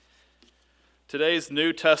Today's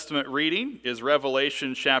New Testament reading is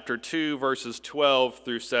Revelation chapter 2, verses 12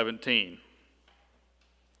 through 17.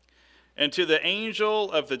 And to the angel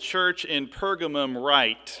of the church in Pergamum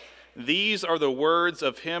write, these are the words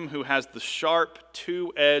of him who has the sharp,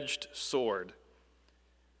 two-edged sword.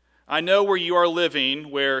 I know where you are living,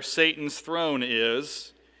 where Satan's throne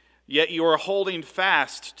is, yet you are holding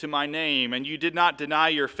fast to my name, and you did not deny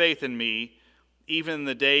your faith in me, even in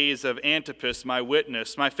the days of Antipas, my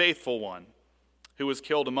witness, my faithful one, who was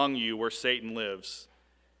killed among you where Satan lives.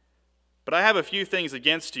 But I have a few things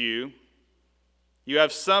against you. You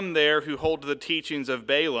have some there who hold to the teachings of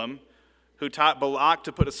Balaam, who taught Balak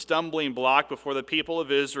to put a stumbling block before the people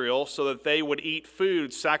of Israel so that they would eat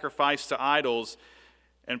food sacrificed to idols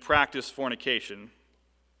and practice fornication.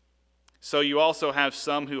 So you also have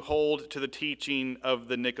some who hold to the teaching of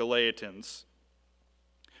the Nicolaitans.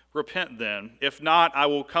 Repent then. If not, I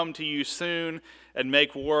will come to you soon and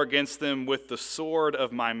make war against them with the sword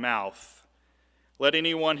of my mouth. Let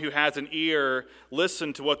anyone who has an ear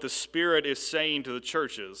listen to what the Spirit is saying to the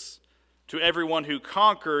churches. To everyone who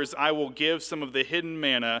conquers, I will give some of the hidden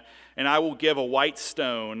manna, and I will give a white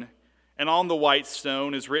stone, and on the white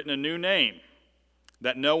stone is written a new name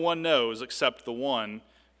that no one knows except the one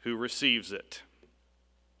who receives it.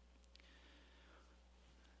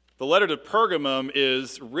 The letter to Pergamum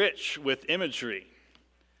is rich with imagery.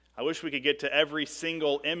 I wish we could get to every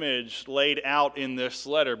single image laid out in this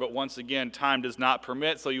letter, but once again, time does not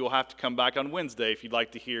permit, so you will have to come back on Wednesday if you'd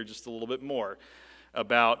like to hear just a little bit more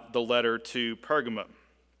about the letter to Pergamum.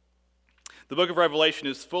 The book of Revelation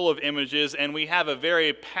is full of images, and we have a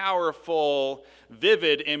very powerful,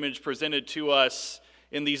 vivid image presented to us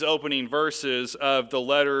in these opening verses of the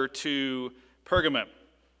letter to Pergamum.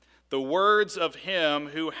 The words of him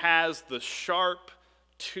who has the sharp,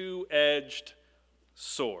 two-edged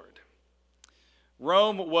sword.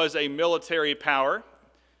 Rome was a military power.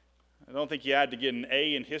 I don't think you had to get an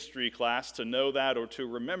A in history class to know that or to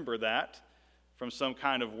remember that from some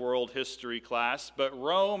kind of world history class. But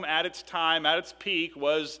Rome, at its time, at its peak,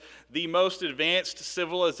 was the most advanced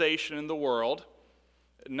civilization in the world.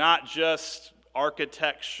 Not just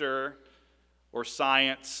architecture or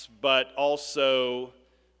science, but also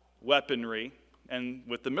weaponry and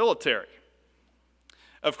with the military.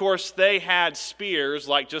 Of course, they had spears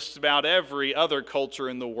like just about every other culture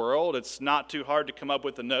in the world. It's not too hard to come up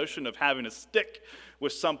with the notion of having a stick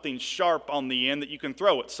with something sharp on the end that you can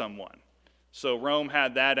throw at someone. So Rome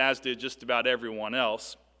had that, as did just about everyone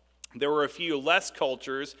else. There were a few less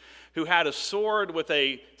cultures who had a sword with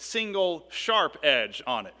a single sharp edge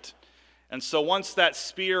on it. And so once that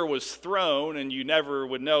spear was thrown, and you never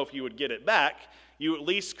would know if you would get it back, you at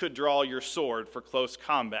least could draw your sword for close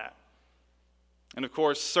combat. And of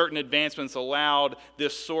course, certain advancements allowed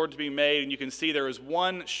this sword to be made, and you can see there is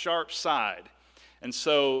one sharp side. And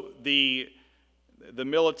so the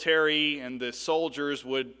military and the soldiers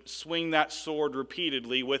would swing that sword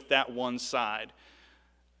repeatedly with that one side.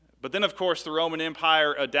 But then, of course, the Roman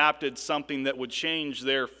Empire adapted something that would change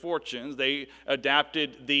their fortunes. They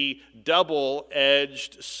adapted the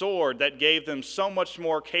double-edged sword that gave them so much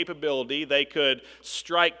more capability. They could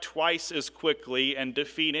strike twice as quickly and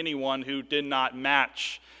defeat anyone who did not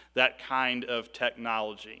match that kind of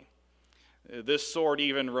technology. This sword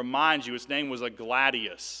even reminds you, its name was a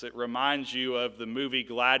gladius. It reminds you of the movie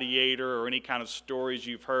Gladiator or any kind of stories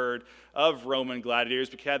you've heard of Roman gladiators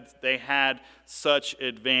because they had such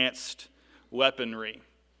advanced weaponry.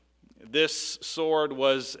 This sword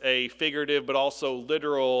was a figurative but also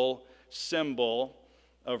literal symbol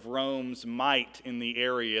of Rome's might in the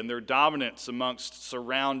area and their dominance amongst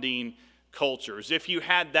surrounding cultures. If you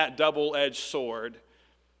had that double-edged sword,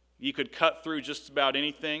 you could cut through just about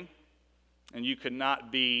anything, and you could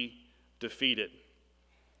not be defeated.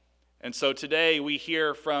 And so today we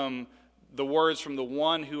hear from the words from the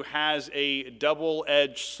one who has a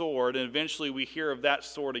double-edged sword, and eventually we hear of that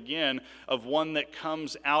sword again, of one that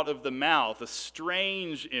comes out of the mouth, a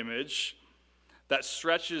strange image that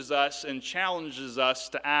stretches us and challenges us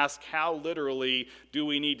to ask how literally do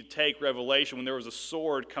we need to take Revelation when there was a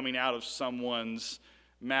sword coming out of someone's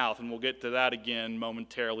mouth, and we'll get to that again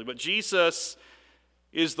momentarily. But Jesus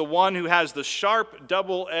is the one who has the sharp,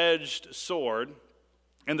 double-edged sword,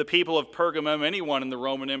 and the people of Pergamum, anyone in the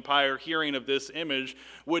Roman Empire hearing of this image,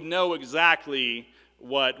 would know exactly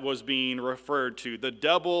what was being referred to. The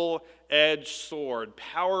double-edged sword,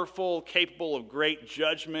 powerful, capable of great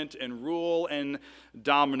judgment and rule and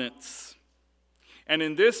dominance. And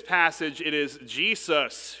in this passage, it is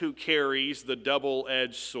Jesus who carries the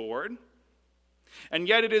double-edged sword. And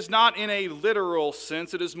yet it is not in a literal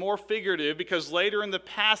sense, it is more figurative, because later in the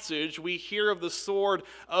passage we hear of the sword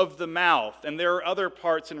of the mouth. And there are other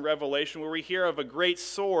parts in Revelation where we hear of a great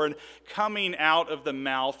sword coming out of the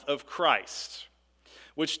mouth of Christ,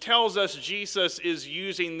 which tells us Jesus is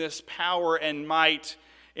using this power and might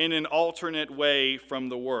in an alternate way from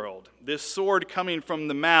the world. This sword coming from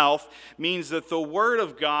the mouth means that the Word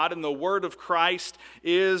of God and the Word of Christ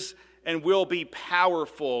is and will be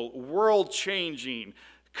powerful, world-changing,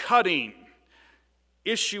 cutting,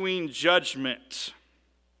 issuing judgment.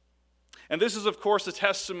 And this is, of course, a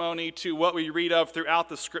testimony to what we read of throughout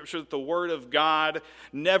the Scripture, that the Word of God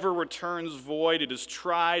never returns void. It is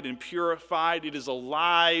tried and purified. It is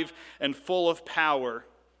alive and full of power.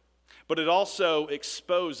 But it also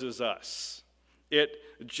exposes us. It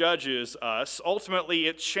judges us. Ultimately,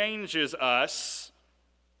 it changes us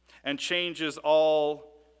and changes all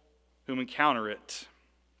whom encounter it.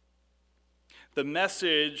 The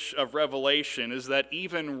message of Revelation is that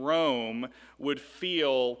even Rome would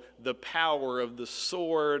feel the power of the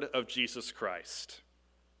sword of Jesus Christ,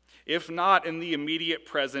 if not in the immediate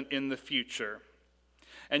present, in the future.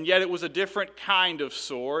 And yet it was a different kind of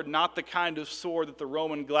sword, not the kind of sword that the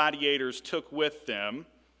Roman gladiators took with them,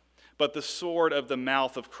 but the sword of the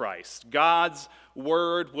mouth of Christ. God's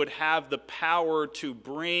word would have the power to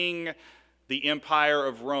bring the empire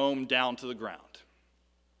of Rome down to the ground.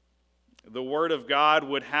 The Word of God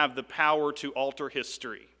would have the power to alter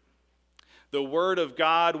history. The Word of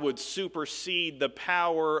God would supersede the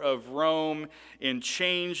power of Rome in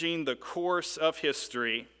changing the course of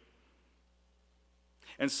history.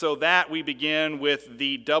 And so that we begin with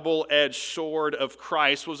the double-edged sword of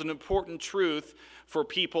Christ was an important truth for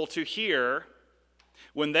people to hear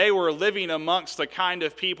when they were living amongst a kind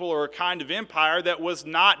of people or a kind of empire that was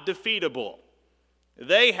not defeatable.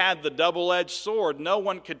 They had the double-edged sword. No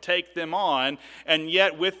one could take them on. And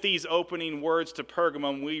yet with these opening words to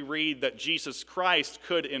Pergamum, we read that Jesus Christ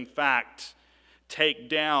could, in fact, take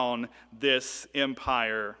down this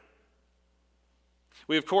empire.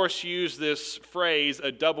 We, of course, use this phrase,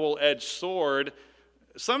 a double-edged sword,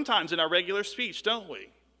 sometimes in our regular speech, don't we?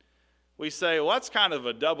 We say, well, that's kind of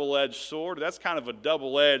a double-edged sword. That's kind of a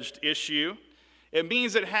double-edged issue. It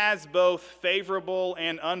means it has both favorable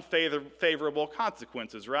and unfavorable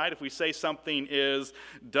consequences, right? If we say something is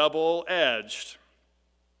double-edged.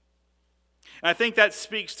 And I think that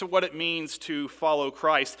speaks to what it means to follow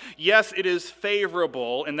Christ. Yes, it is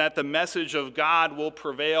favorable in that the message of God will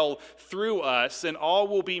prevail through us and all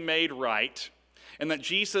will be made right, and that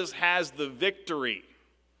Jesus has the victory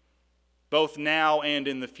both now and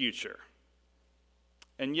in the future.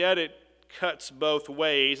 And yet it cuts both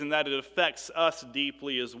ways in that it affects us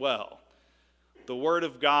deeply as well. The Word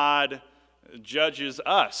of God judges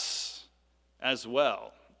us as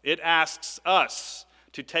well. It asks us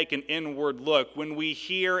to take an inward look when we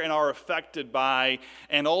hear and are affected by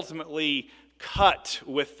and ultimately cut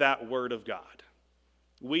with that Word of God.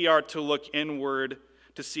 We are to look inward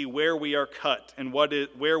to see where we are cut and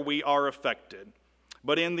where we are affected.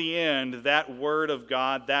 But in the end, that Word of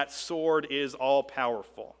God, that sword is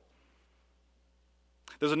all-powerful.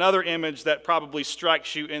 There's another image that probably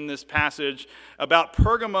strikes you in this passage about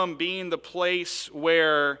Pergamum being the place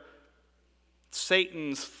where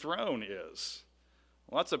Satan's throne is.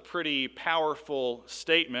 Well, that's a pretty powerful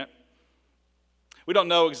statement. We don't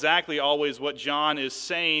know exactly always what John is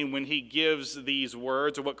saying when he gives these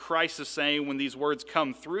words, or what Christ is saying when these words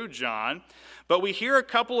come through John. But we hear a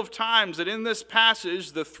couple of times that in this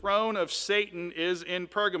passage, the throne of Satan is in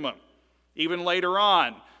Pergamum. Even later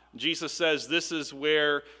on, Jesus says this is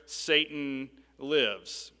where Satan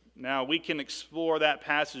lives. Now, we can explore that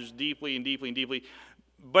passage deeply and deeply and deeply,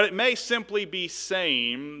 but it may simply be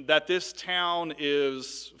saying that this town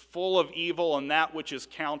is full of evil and that which is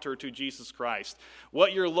counter to Jesus Christ.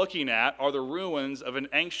 What you're looking at are the ruins of an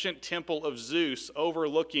ancient temple of Zeus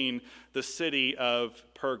overlooking the city of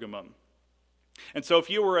Pergamum. And so if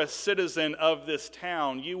you were a citizen of this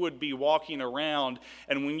town, you would be walking around,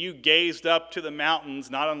 and when you gazed up to the mountains,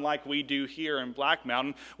 not unlike we do here in Black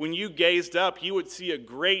Mountain, when you gazed up, you would see a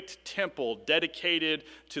great temple dedicated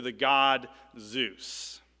to the god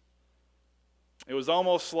Zeus. It was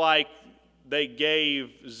almost like they gave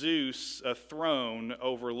Zeus a throne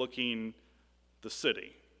overlooking the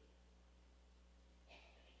city.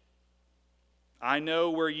 I know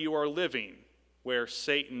where you are living, where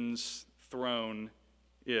Satan's throne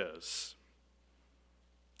is.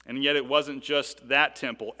 And yet it wasn't just that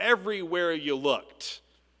temple. Everywhere you looked,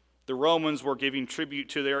 the Romans were giving tribute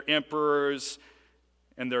to their emperors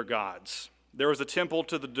and their gods. There was a temple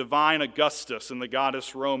to the divine Augustus and the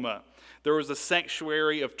goddess Roma. There was a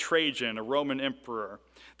sanctuary of Trajan, a Roman emperor.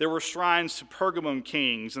 There were shrines to Pergamum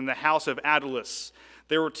kings and the house of Attalus.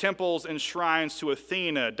 There were temples and shrines to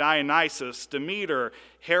Athena, Dionysus, Demeter,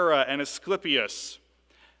 Hera, and Asclepius.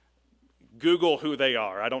 Google who they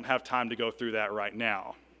are. I don't have time to go through that right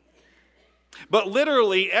now. But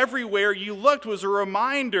literally everywhere you looked was a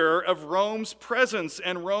reminder of Rome's presence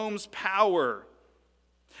and Rome's power.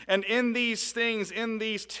 And in these things, in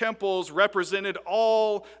these temples, represented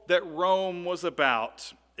all that Rome was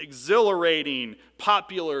about: exhilarating,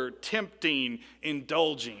 popular, tempting,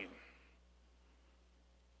 indulging.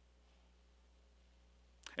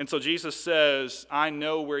 And so Jesus says, I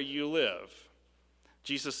know where you live.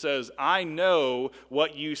 Jesus says, I know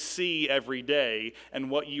what you see every day and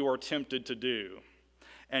what you are tempted to do.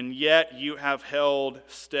 And yet you have held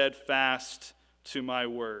steadfast to my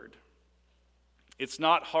word. It's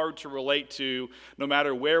not hard to relate to, no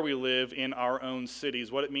matter where we live in our own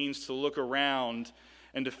cities, what it means to look around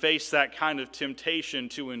and to face that kind of temptation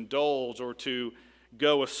to indulge or to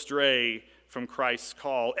go astray from Christ's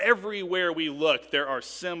call. Everywhere we look, there are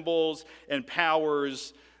symbols and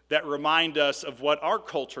powers that remind us of what our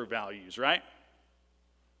culture values, right?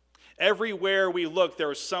 Everywhere we look,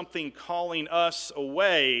 there is something calling us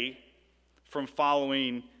away from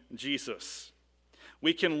following Jesus.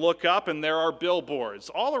 We can look up and there are billboards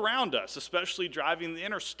all around us, especially driving the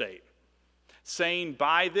interstate, saying,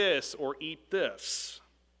 buy this or eat this.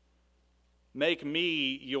 Make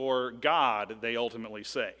me your God, they ultimately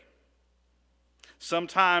say.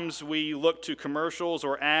 Sometimes we look to commercials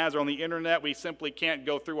or ads, or on the internet, we simply can't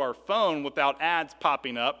go through our phone without ads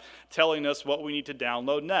popping up telling us what we need to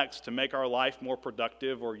download next to make our life more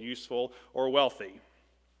productive or useful or wealthy.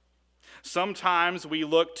 Sometimes we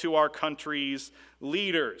look to our country's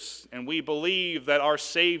leaders, and we believe that our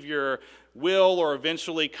Savior will or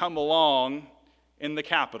eventually come along in the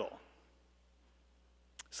Capitol.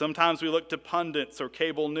 Sometimes we look to pundits or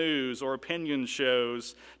cable news or opinion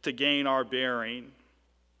shows to gain our bearing.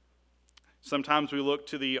 Sometimes we look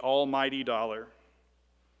to the almighty dollar.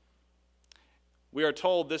 We are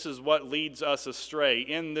told this is what leads us astray.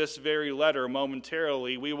 In this very letter,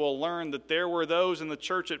 momentarily, we will learn that there were those in the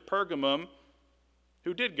church at Pergamum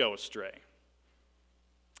who did go astray,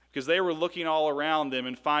 because they were looking all around them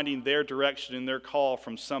and finding their direction and their call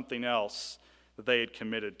from something else that they had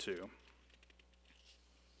committed to.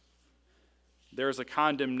 There is a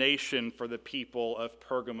condemnation for the people of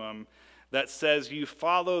Pergamum that says you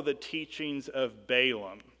follow the teachings of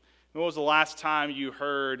Balaam. When was the last time you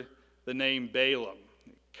heard the name Balaam?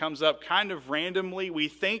 It comes up kind of randomly, we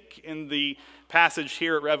think, in the passage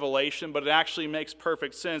here at Revelation, but it actually makes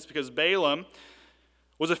perfect sense, because Balaam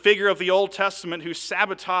was a figure of the Old Testament who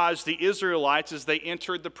sabotaged the Israelites as they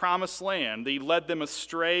entered the Promised Land. He led them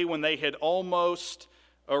astray when they had almost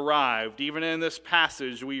arrived. Even in this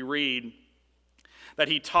passage we read that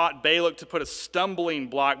he taught Balak to put a stumbling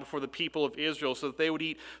block before the people of Israel so that they would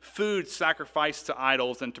eat food sacrificed to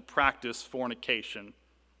idols and to practice fornication.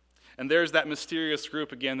 And there's that mysterious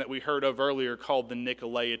group again that we heard of earlier called the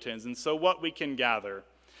Nicolaitans. And so what we can gather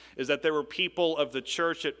is that there were people of the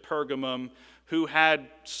church at Pergamum who had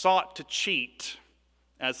sought to cheat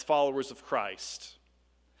as followers of Christ.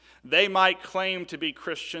 They might claim to be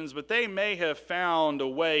Christians, but they may have found a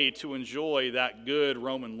way to enjoy that good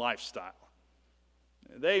Roman lifestyle.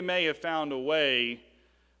 They may have found a way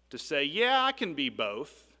to say, yeah, I can be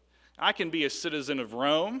both. I can be a citizen of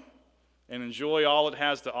Rome and enjoy all it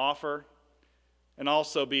has to offer, and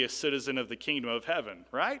also be a citizen of the kingdom of heaven,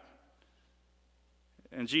 right?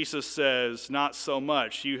 And Jesus says, not so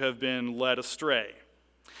much. You have been led astray.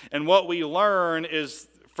 And what we learn is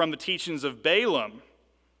from the teachings of Balaam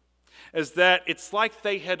is that it's like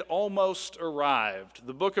they had almost arrived.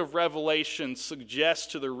 The book of Revelation suggests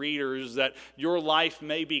to the readers that your life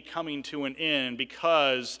may be coming to an end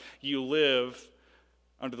because you live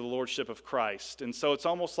under the lordship of Christ. And so it's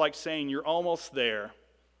almost like saying you're almost there,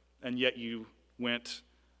 and yet you went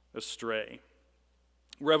astray.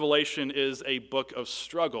 Revelation is a book of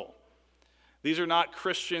struggle. These are not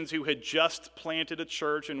Christians who had just planted a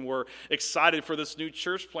church and were excited for this new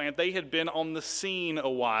church plant. They had been on the scene a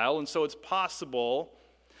while, and so it's possible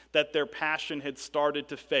that their passion had started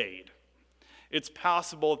to fade. It's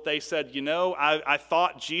possible that they said, I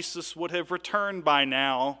thought Jesus would have returned by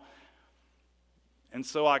now, and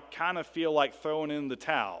so I kind of feel like throwing in the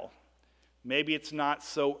towel. Maybe it's not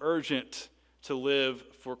so urgent to live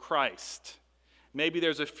for Christ. Maybe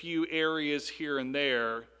there's a few areas here and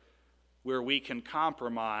there where we can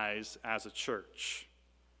compromise as a church.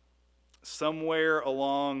 Somewhere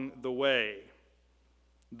along the way,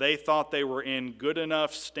 They thought they were in good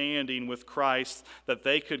enough standing with Christ that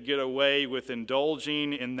they could get away with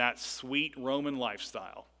indulging in that sweet Roman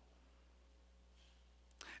lifestyle.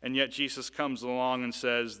 And yet Jesus comes along and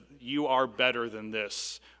says, you are better than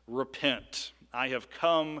this. Repent. I have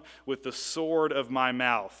come with the sword of my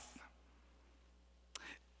mouth.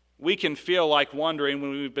 We can feel like wondering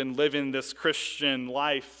when we've been living this Christian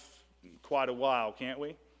life quite a while, can't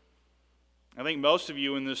we? I think most of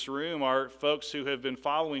you in this room are folks who have been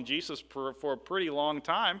following Jesus for a pretty long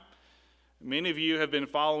time. Many of you have been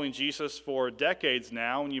following Jesus for decades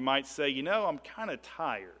now, and you might say, I'm kind of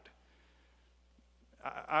tired.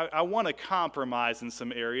 I want to compromise in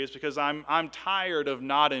some areas because I'm tired of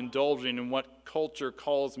not indulging in what culture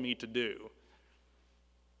calls me to do.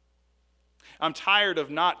 I'm tired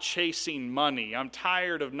of not chasing money. I'm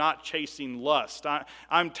tired of not chasing lust.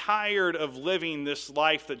 I'm tired of living this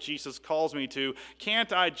life that Jesus calls me to.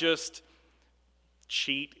 Can't I just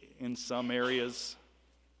cheat in some areas?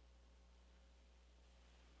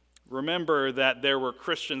 Remember that there were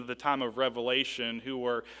Christians at the time of Revelation who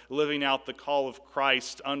were living out the call of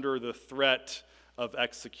Christ under the threat of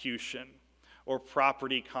execution or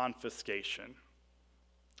property confiscation.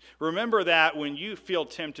 Remember that when you feel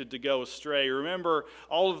tempted to go astray. Remember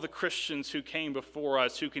all of the Christians who came before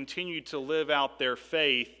us who continued to live out their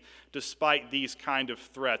faith despite these kind of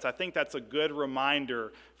threats. I think that's a good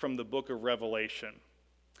reminder from the book of Revelation,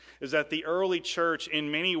 is that the early church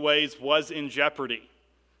in many ways was in jeopardy.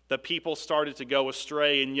 The people started to go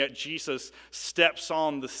astray, and yet Jesus steps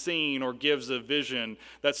on the scene or gives a vision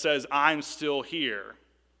that says, I'm still here,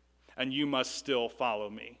 and you must still follow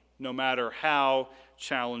me, no matter how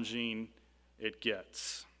challenging it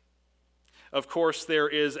gets. Of course, there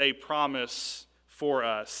is a promise for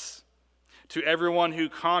us. To everyone who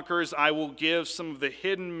conquers, I will give some of the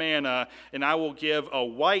hidden manna, and I will give a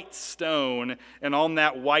white stone, and on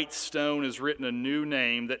that white stone is written a new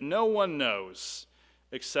name that no one knows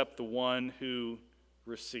except the one who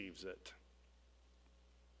receives it.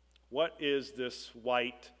 What is this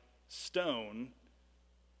white stone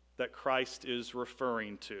that Christ is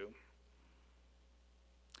referring to?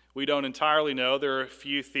 We don't entirely know. There are a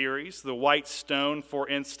few theories. The white stone, for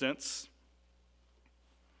instance,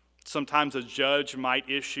 sometimes a judge might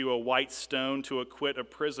issue a white stone to acquit a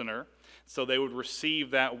prisoner, so they would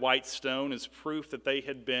receive that white stone as proof that they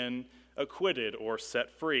had been acquitted or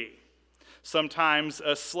set free. Sometimes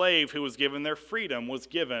a slave who was given their freedom was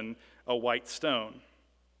given a white stone.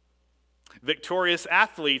 Victorious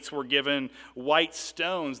athletes were given white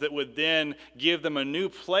stones that would then give them a new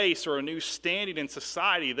place or a new standing in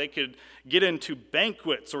society. They could get into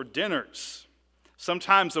banquets or dinners.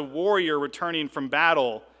 Sometimes a warrior returning from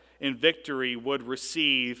battle in victory would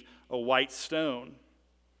receive a white stone.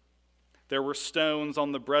 There were stones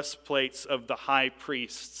on the breastplates of the high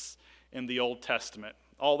priests in the Old Testament.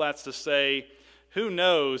 All that's to say, who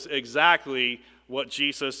knows exactly what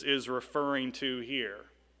Jesus is referring to here?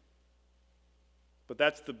 But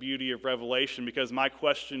that's the beauty of Revelation, because my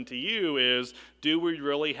question to you is, do we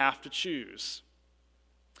really have to choose?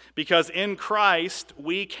 Because in Christ,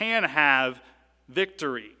 we can have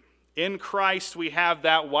victory. In Christ, we have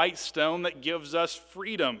that white stone that gives us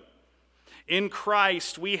freedom. In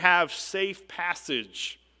Christ, we have safe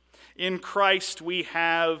passage. In Christ, we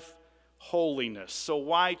have holiness. So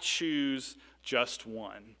why choose just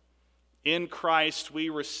one? In Christ, we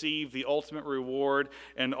receive the ultimate reward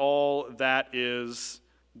and all that is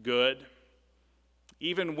good.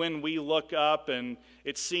 Even when we look up and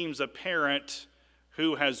it seems apparent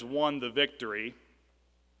who has won the victory,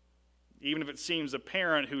 even if it seems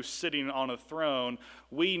apparent who's sitting on a throne,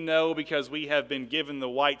 we know, because we have been given the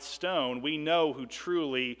white stone, we know who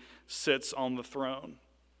truly sits on the throne.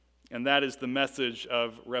 And that is the message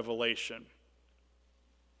of Revelation.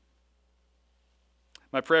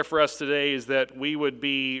 My prayer for us today is that we would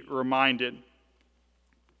be reminded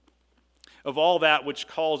of all that which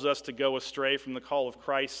calls us to go astray from the call of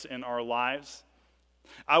Christ in our lives.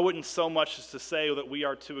 I wouldn't so much as to say that we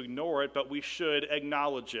are to ignore it, but we should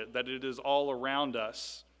acknowledge it, that it is all around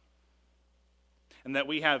us, and that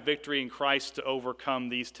we have victory in Christ to overcome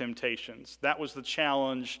these temptations. That was the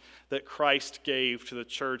challenge that Christ gave to the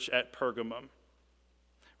church at Pergamum.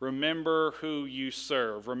 Remember who you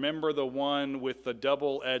serve. Remember the one with the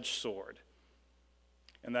double-edged sword.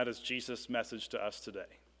 And that is Jesus' message to us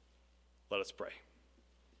today. Let us pray.